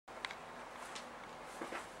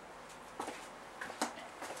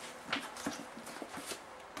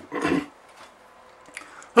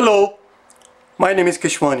My name is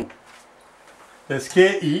Keshwani. That's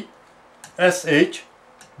Keshwani.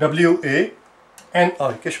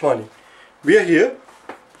 Keshwani. We are here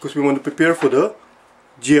because we want to prepare for the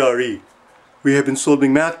GRE. We have been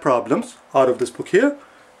solving math problems out of this book here,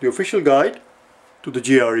 the official guide to the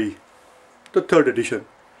GRE, the 3rd edition.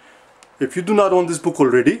 If you do not own this book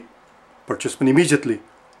already, purchase one immediately.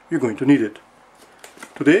 You're going to need it.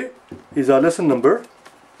 Today is our lesson number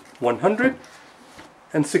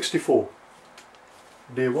 164.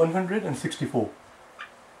 Day 164.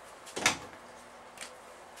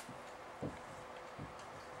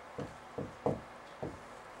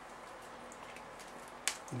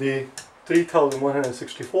 Day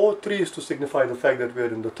 3164. 3 is to signify the fact that we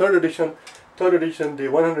are in the 3rd edition. 3rd edition, day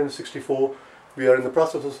 164. We are in the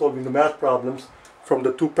process of solving the math problems from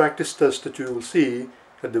the 2 practice tests that you will see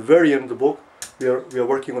at the very end of the book. We are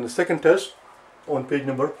working on the 2nd test on page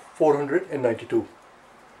number 492.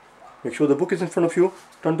 Make sure the book is in front of you.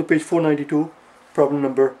 Turn to page 492. Problem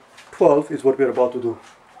number 12 is what we are about to do.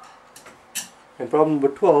 In problem number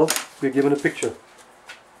 12, we are given a picture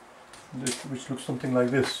which looks something like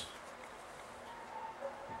this.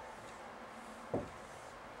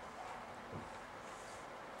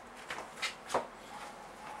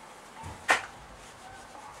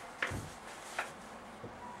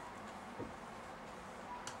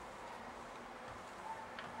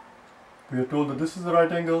 We are told that this is the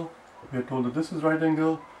right angle, we are told that this is right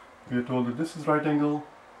angle, we are told that this is right angle,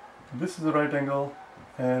 this is the right angle,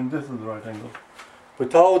 and this is the right angle.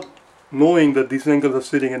 Without knowing that these angles are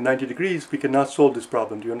sitting at 90 degrees, we cannot solve this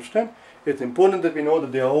problem. Do you understand? It's important that we know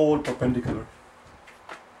that they are all perpendicular.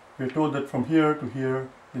 We are told that from here to here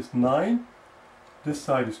is 9, this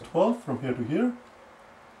side is 12, from here to here,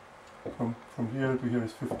 from here to here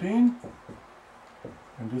is 15,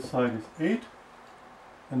 and this side is 8.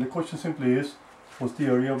 And the question simply is, what's the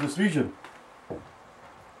area of this region?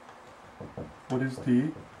 What is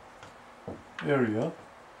the area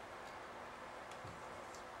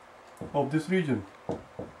of this region?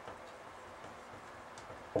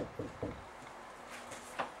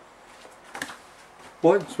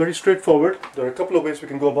 Well, it's very straightforward. There are a couple of ways we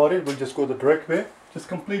can go about it. We'll just go the direct way. Just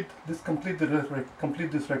complete this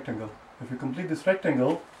rectangle. If you complete this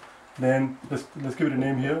rectangle, then let's give it a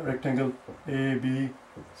name here, rectangle A, B,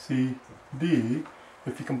 C, D.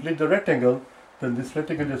 If you complete the rectangle, then this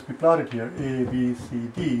rectangle just be plotted here, A, B, C,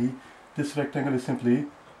 D. This rectangle is simply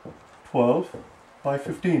 12 by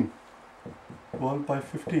 15. 12 by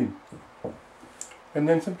 15. And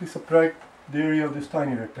then simply subtract the area of this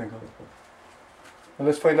tiny rectangle. And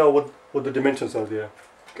let's find out what the dimensions are there.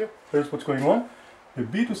 Okay, here's what's going on. If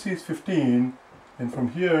B to C is 15, and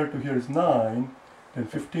from here to here is 9, then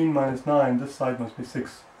 15 minus 9, this side must be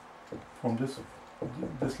 6 from this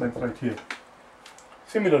length right here.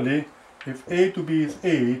 Similarly, if A to B is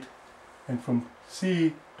 8, and from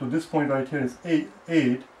C to this point right here is 8,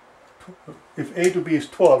 if A to B is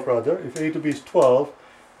 12 rather, if A to B is 12,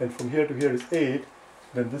 and from here to here is 8,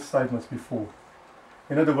 then this side must be 4.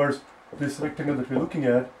 In other words, this rectangle that we're looking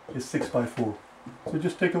at is 6 by 4. So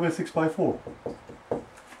just take away 6 by 4.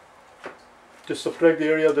 Just subtract the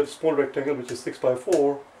area of that small rectangle, which is 6 by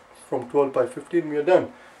 4, from 12 by 15, we are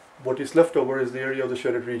done. What is left over is the area of the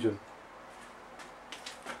shaded region.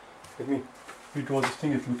 Let me redraw this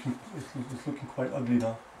thing. It's looking quite ugly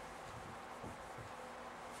now.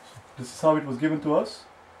 So this is how it was given to us.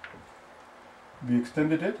 We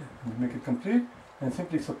extended it, we make it complete, and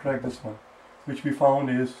simply subtract this one, which we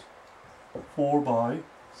found is 4 by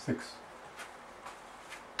 6.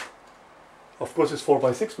 Of course it's 4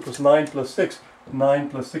 by 6 because 9 plus 6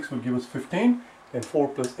 will give us 15, and 4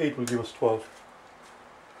 plus 8 will give us 12.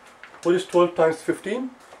 What is 12 times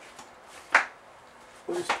 15?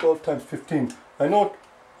 What is 12 times 15? I know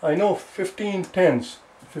 15 tens.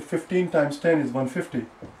 15 times 10 is 150.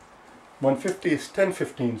 150 is 10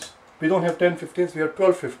 15s. We don't have 10 15s, we have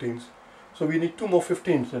 12 15s. So we need 2 more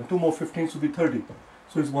 15s, and 2 more 15s will be 30.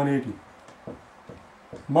 So it's 180.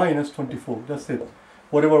 Minus 24, that's it.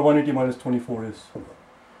 Whatever 180 minus 24 is.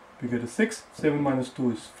 We get a 6, 7 minus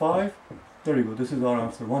 2 is 5. There you go, this is our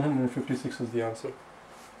answer. 156 is the answer.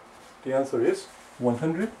 The answer is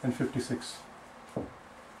 156.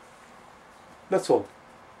 That's all.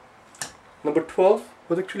 Number 12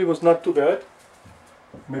 was not too bad.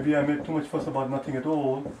 Maybe I made too much fuss about nothing at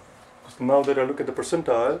all. Because now that I look at the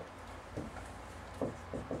percentile,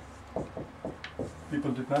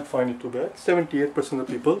 people did not find it too bad. 78% of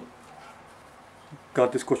people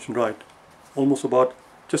got this question right.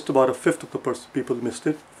 Just about a fifth of the people missed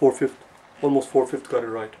it. Almost 4/5 got it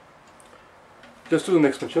right. Let's do the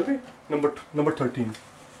next one, shall we? Number 13.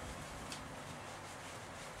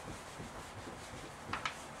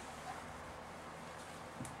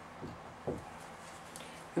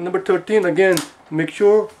 And number 13, again, make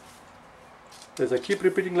sure, as I keep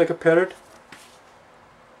repeating like a parrot,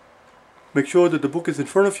 make sure that the book is in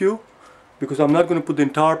front of you, because I'm not going to put the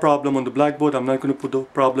entire problem on the blackboard. I'm not going to put the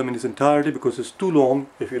problem in its entirety because it's too long.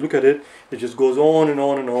 If you look at it, it just goes on and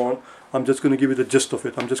on and on. I'm just going to give you the gist of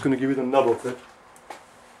it. I'm just going to give you the nub of it.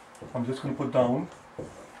 I'm just going to put down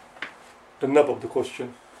the nub of the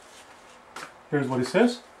question. Here's what it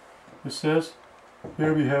says. It says,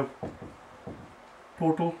 here we have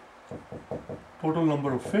total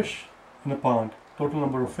number of fish in a pond. Total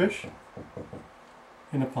number of fish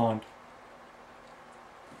in a pond.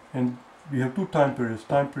 And we have two time periods,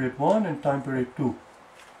 time period 1 and time period 2.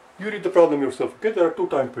 You read the problem yourself. Okay, there are two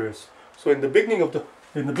time periods. So in the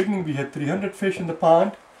beginning we had 300 fish in the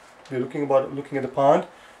pond. We're looking at the pond.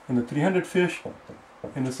 In the 300 fish,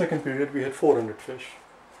 in the second period we had 400 fish.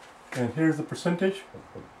 And here's the percentage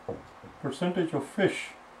of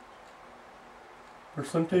fish.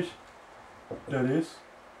 Percentage, that is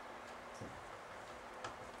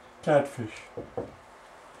catfish.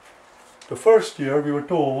 The first year we were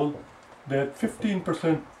told that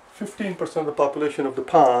 15% of the population of the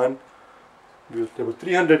pond, there were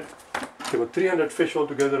 300 fish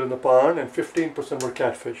altogether in the pond, and 15% were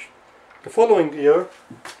catfish. The following year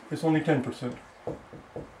is only 10%.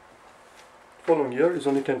 Following year is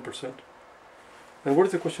only 10%. And what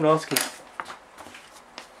is the question asking?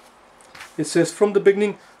 It says from the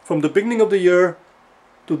beginning of the year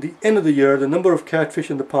to the end of the year, the number of catfish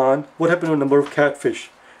in the pond. What happened to the number of catfish?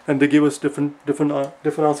 And they give us different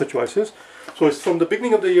answer choices. So it's from the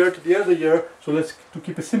beginning of the year to the end of the year. So to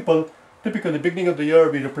keep it simple, typically the beginning of the year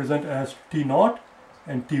we represent as T0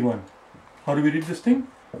 and T1. How do we read this thing?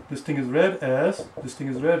 This thing is read as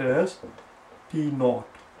T0.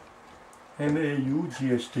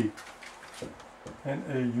 N-A-U-G-H-T.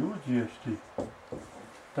 N-A-U-G-H-T.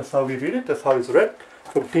 That's how we read it. That's how it's read,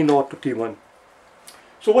 from T0 to T1.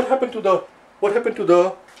 So what happened to the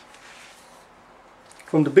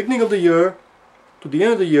from the beginning of the year to the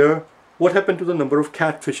end of the year, what happened to the number of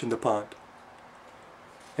catfish in the pond?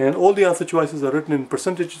 And all the answer choices are written in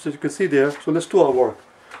percentages, as you can see there. So let's do our work.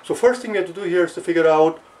 So first thing we have to do here is to figure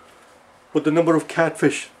out what the number of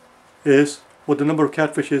catfish is, from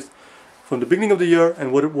the beginning of the year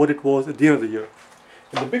and what it was at the end of the year.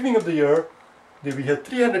 In the beginning of the year, we had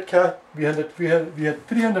 300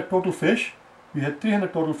 300 total fish. We had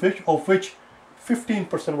 300 total fish, of which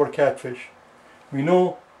 15% were catfish. We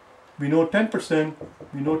know 10%.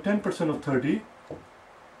 We know 10% of 30.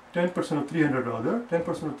 10% of 300 rather.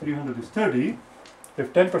 10% of 300 is 30.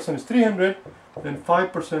 If 10% is 300, then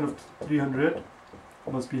 5% of 300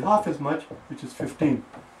 must be half as much, which is 15.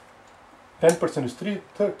 10% is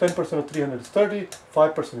 10% of 300 is 30.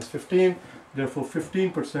 5% is 15. Therefore,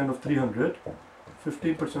 15% of 300.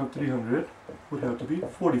 15% of 300 would have to be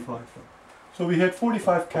 45. So we had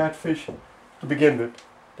 45 catfish to begin with.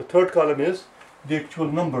 The third column is the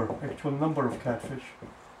actual number of catfish.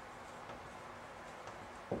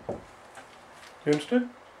 You understand?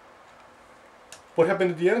 What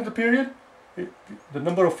happened at the end of the period? The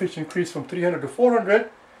number of fish increased from 300 to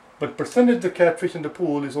 400, but percentage of the catfish in the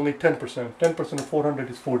pool is only 10%. 10% of 400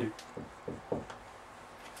 is 40.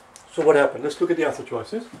 So what happened? Let's look at the answer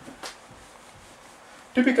choices.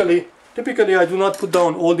 Typically I do not put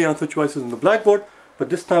down all the answer choices on the blackboard, but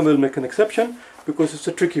this time we'll make an exception because it's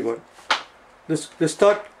a tricky one. Let's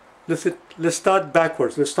start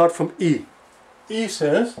backwards. Let's start from E. E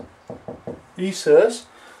says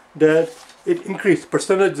that it increased.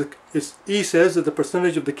 E says that the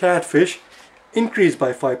percentage of the catfish increased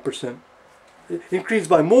by 5%. It increased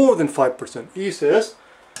by more than 5%. E says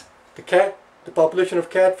the population of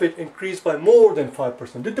catfish increased by more than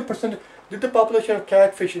 5%. Did the population of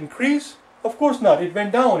catfish increase? Of course not. It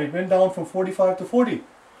went down. It went down from 45 to 40.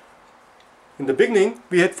 In the beginning,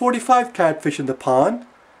 we had 45 catfish in the pond.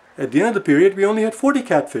 At the end of the period, we only had 40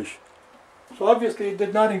 catfish. So obviously, it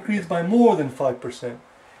did not increase by more than 5%.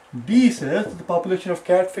 D says that the population of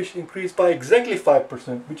catfish increased by exactly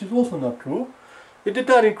 5%, which is also not true. It did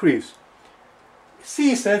not increase.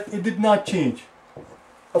 C says it did not change.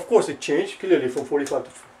 Of course, it changed clearly from 45 to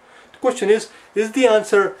 40. The question is the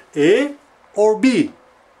answer A or B?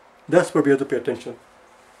 That's where we have to pay attention.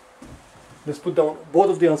 Let's put down both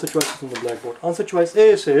of the answer choices on the blackboard. Answer choice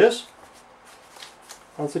A says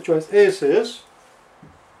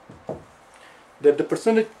that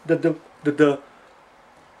the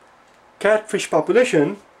catfish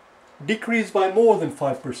population decreased by more than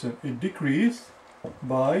 5%. It decreased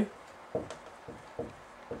by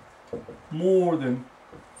more than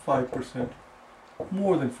 5%.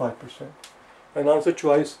 And answer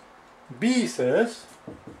choice B says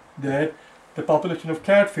that the population of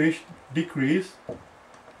catfish decreased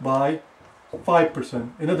by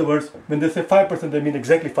 5%. In other words, when they say 5%, they mean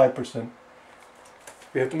exactly 5%.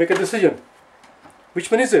 We have to make a decision.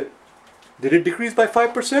 Which one is it? Did it decrease by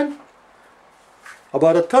 5%?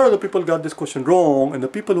 About a third of the people got this question wrong, and the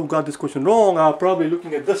people who got this question wrong are probably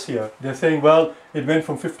looking at this here. They're saying, well, it went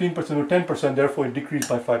from 15% to 10%, therefore it decreased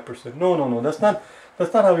by 5%. No, no, no, that's not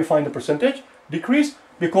how we find the percentage. Decrease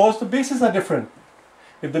because the bases are different.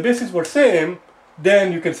 If the bases were same,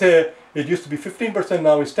 then you can say it used to be 15%,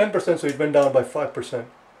 now it's 10%, so it went down by 5%.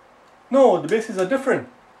 No, the bases are different.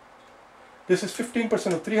 This is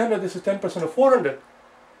 15% of 300, this is 10% of 400.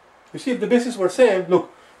 You see, if the bases were same, look,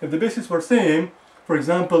 if the bases were same, for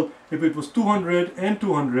example, if it was 200 and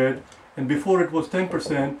 200, and before it was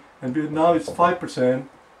 10%, and now it's 5%,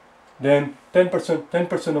 then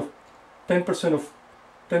 10%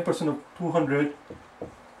 of 200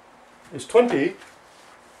 is 20,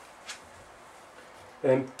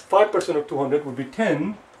 and 5% of 200 would be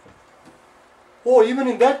 10. Oh, even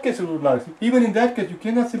in that case it would not. Even in that case, you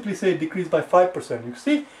cannot simply say it decreased by 5%. You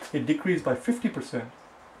see, it decreased by 50%.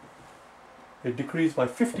 It decreased by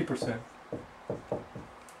 50%.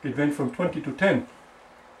 It went from 20 to 10.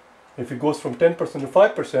 If it goes from 10% to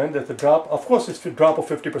 5%, that's a drop. Of course, it's a drop of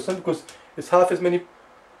 50% because it's half as many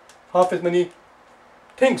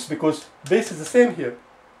things, because base is the same here.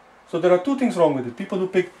 So there are two things wrong with it. People who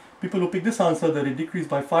pick this answer that it decreased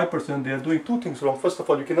by 5%, they are doing two things wrong. First of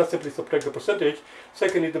all, you cannot simply subtract the percentage.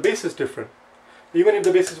 Secondly, the base is different. Even if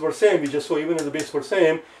the bases were same, we just saw even if the bases were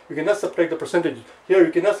same, you cannot subtract the percentage. Here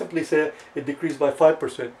you cannot simply say it decreased by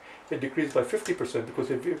 5%. It decreased by 50%, because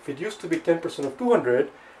if it used to be 10% of 200,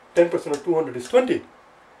 10% of 200 is 20.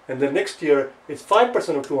 And then next year it's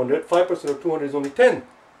 5% of 200, 5% of 200 is only 10.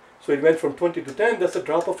 So it went from 20 to 10, that's a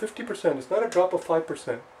drop of 50%. It's not a drop of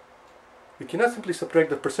 5%. You cannot simply subtract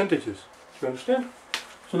the percentages. Do you understand?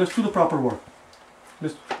 So let's do the proper work.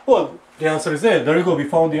 Well, the answer is A. There you go, we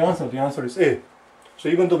found the answer. The answer is A. So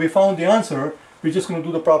even though we found the answer, we're just going to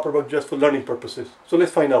do the proper work just for learning purposes. So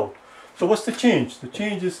let's find out. So what's the change? The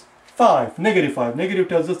change is 5, negative 5. Negative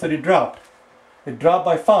tells us that it dropped. It dropped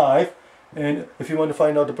by 5. And if you want to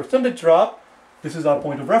find out the percentage drop, this is our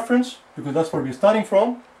point of reference, because that's where we're starting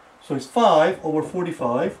from. So it's 5 over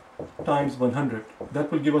 45 times 100.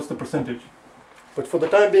 That will give us the percentage. But for the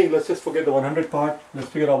time being, let's just forget the 100 part. Let's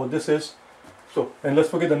figure out what this is. So, and let's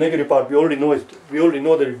forget the negative part. We already know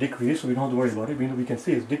that it decreased, so we don't have to worry about it. We can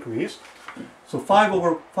see it's decreased. So 5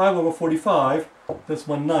 over 45, that's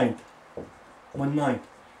 1/9. 1/9.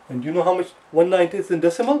 And do you know how much 1/9 is in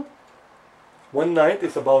decimal? 1/9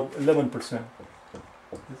 is about 11%.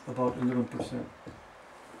 It's about 11%.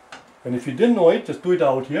 And if you didn't know it, just do it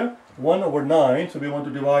out here. 1 over 9, so we want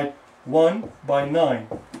to divide 1 by 9.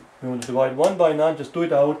 We want to divide 1 by 9, just do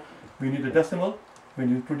it out. We need a decimal. When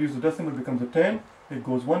you produce the decimal, it becomes a 10. It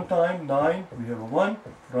goes 1 time, 9, we have a 1,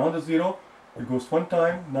 around the 0. It goes 1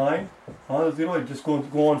 time, 9, around the 0. It just goes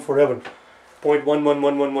on forever.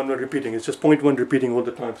 0.11111 repeating. It's just 0.1 repeating all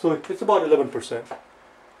the time. So it's about 11%.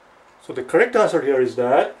 So the correct answer here is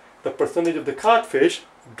that the percentage of the catfish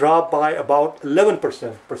dropped by about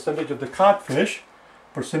 11%. Percentage of the catfish,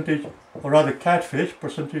 percentage of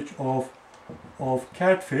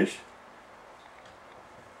catfish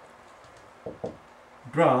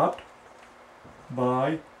dropped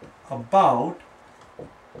by about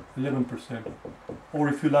 11%. Or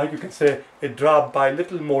if you like, you can say it dropped by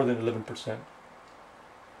little more than 11%.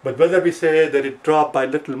 But whether we say that it dropped by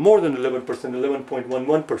little more than 11%,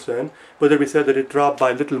 11.11%, whether we say that it dropped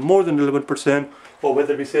by little more than 11%, or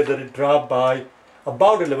whether we say that it dropped by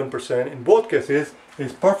about 11%, in both cases,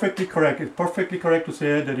 is perfectly correct. It's perfectly correct to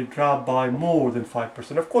say that it dropped by more than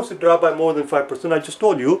 5%. Of course, it dropped by more than 5%. I just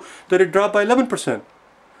told you that it dropped by 11%.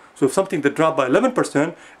 So if something that dropped by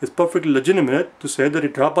 11% is perfectly legitimate to say that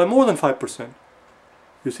it dropped by more than 5%.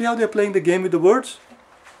 You see how they're playing the game with the words?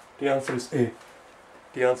 The answer is A.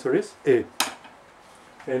 The answer is A.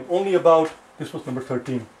 And only about, this was number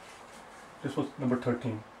 13. This was number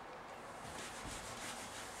 13.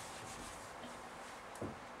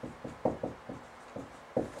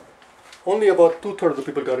 Only about 2/3 of the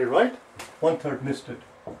people got it right. 1/3 missed it.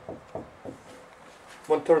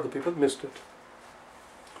 1/3 of the people missed it.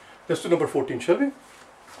 Let's do number 14, shall we?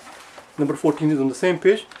 Number 14 is on the same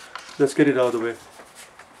page. Let's get it out of the way.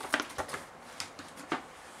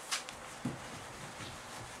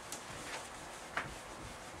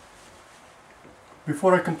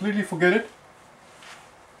 Before I completely forget it,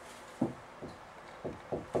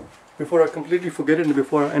 and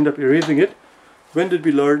before I end up erasing it, when did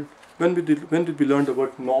we learn the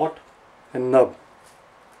word not and nub?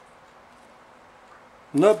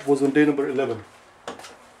 Nub was on day number 11.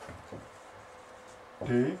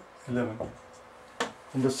 Day 11.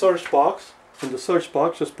 In the search box,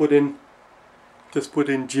 just put in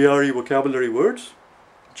GRE vocabulary words.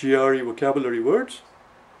 GRE vocabulary words.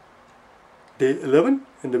 Day 11,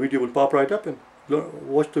 and the video will pop right up, and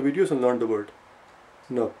watch the videos and learn the word.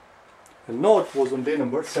 Nub. And Nod was on day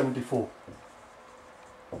number 74.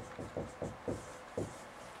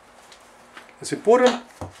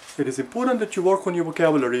 It is important that you work on your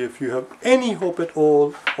vocabulary if you have any hope at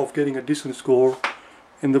all of getting a decent score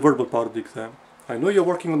in the verbal part of the exam. I know you're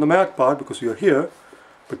working on the math part because you're here,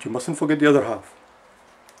 but you mustn't forget the other half.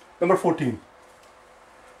 Number 14.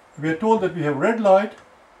 We are told that we have red light.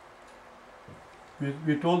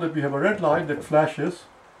 We are told that we have a red light that flashes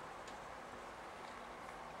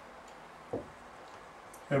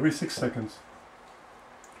every 6 seconds.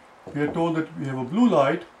 We are told that we have a blue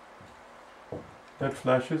light that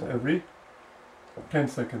flashes every 10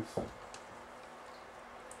 seconds.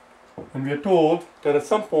 And we are told that at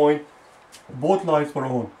some point both lights were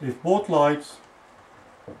on. If both lights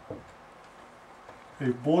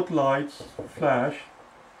flash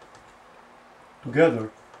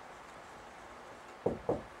together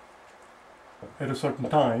at a certain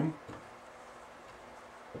time,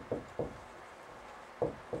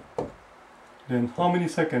 then how many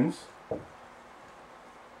seconds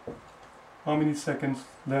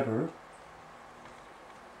later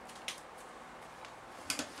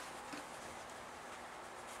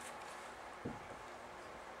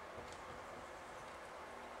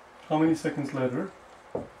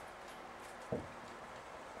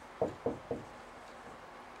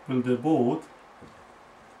will they both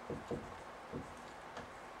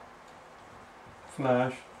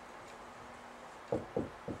flash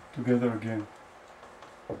together again?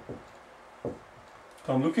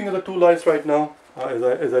 So I'm looking at the two lights right now.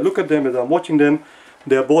 As I look at them, as I'm watching them,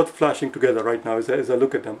 they are both flashing together right now. As I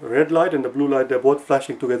look at them, the red light and the blue light, they're both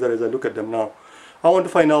flashing together as I look at them now. I want to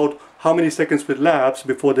find out how many seconds will elapse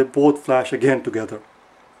before they both flash again together.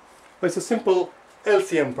 Well, it's a simple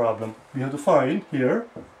LCM problem. We have to find here,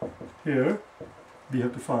 we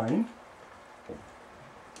have to find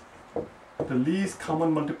the least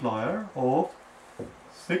common multiplier of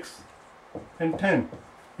 6 and 10.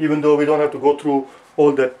 Even though we don't have to go through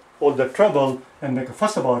all that trouble and make a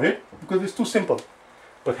fuss about it, because it's too simple.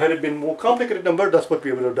 But had it been more complicated number, that's what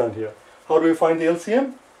we would have done here. How do we find the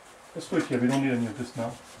LCM? Let's do it here. We don't need any of this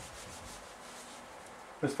now.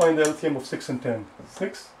 Let's find the LCM of 6 and 10.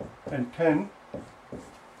 6 and 10.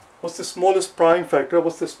 What's the smallest prime factor?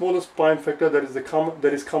 What's the smallest prime factor that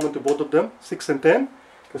is common to both of them? 6 and 10.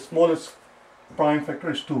 The smallest prime factor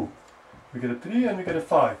is 2. We get a 3 and we get a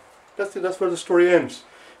 5. That's where the story ends.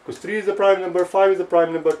 Because 3 is a prime number, 5 is a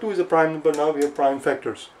prime number, 2 is a prime number. Now we have prime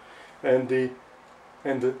factors, and the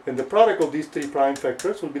product of these three prime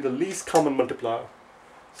factors will be the least common multiplier.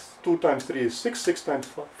 2 times 3 is 6. 6 times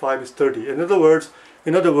 5 is 30. In other words,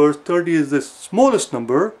 30 is the smallest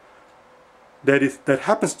number. That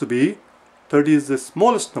happens to be 30 is the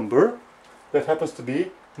smallest number that happens to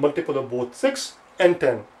be multiple of both 6 and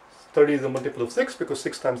 10. 30 is a multiple of 6 because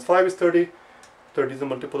 6 times 5 is 30. 30 is a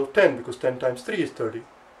multiple of 10 because 10 times 3 is 30.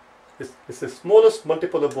 It's the smallest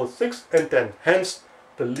multiple of both 6 and 10. Hence,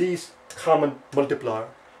 the least common multiplier.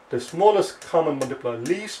 The smallest common multiplier,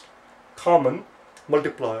 least common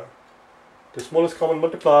multiplier. The smallest common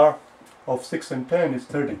multiplier of 6 and 10 is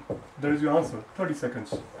 30. There is your answer. 30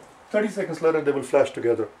 seconds. 30 seconds later, they will flash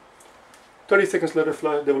together. 30 seconds later,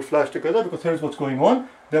 they will flash together because here's what's going on.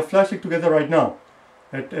 They're flashing together right now.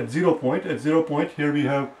 At 0 point, here we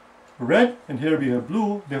have red and here we have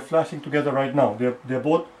blue. They're flashing together right now.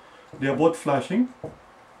 They're both flashing.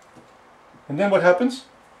 And then what happens?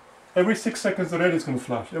 Every 6 seconds the red is going to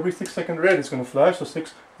flash. Every 6 seconds red is going to flash. So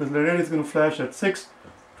the red is going to flash at 6,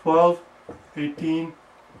 12, 18,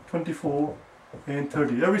 24, and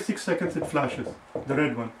 30. Every 6 seconds it flashes. The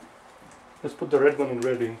red one. Let's put the red one in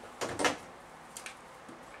red ink.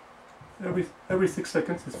 Every 6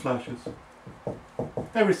 seconds it flashes.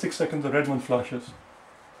 Every 6 seconds the red one flashes.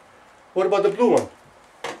 What about the blue one?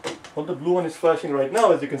 Well, the blue one is flashing right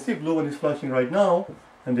now. As you can see, blue one is flashing right now,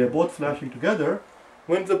 and they're both flashing together.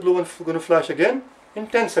 When's the blue one going to flash again? In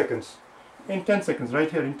 10 seconds. In 10 seconds, right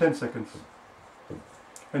here in 10 seconds.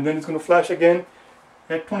 And then it's going to flash again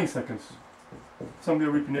at 20 seconds. Somewhere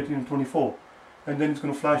between 18 and 24. And then it's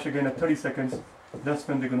going to flash again at 30 seconds. That's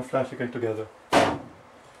when they're going to flash again together.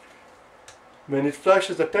 When it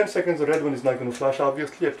flashes at 10 seconds, the red one is not going to flash,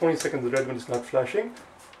 obviously. At 20 seconds, the red one is not flashing.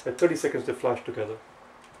 At 30 seconds, they flash together.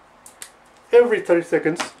 Every 30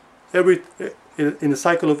 seconds, in a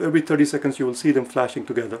cycle of every 30 seconds, you will see them flashing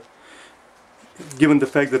together. given the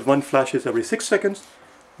fact that one flashes every 6 seconds,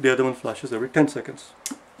 the other one flashes every 10 seconds.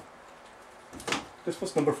 This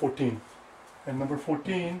was number 14. And number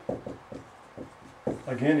 14,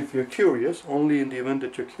 again, if you're curious, only in the event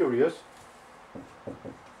that you're curious,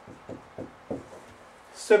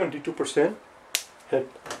 72% had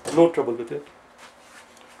no trouble with it.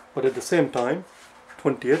 But at the same time,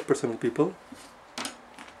 28% of people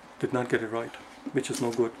did not get it right, which is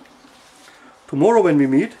no good. Tomorrow when we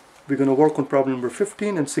meet, we're going to work on problem number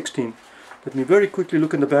 15 and 16. Let me very quickly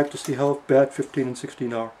look in the back to see how bad 15 and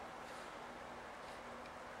 16 are.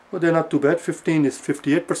 But they're not too bad. 15 is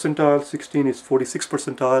 58 percentile, 16 is 46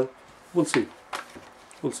 percentile. We'll see.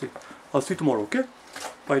 We'll see. I'll see you tomorrow, okay?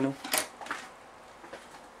 Bye now.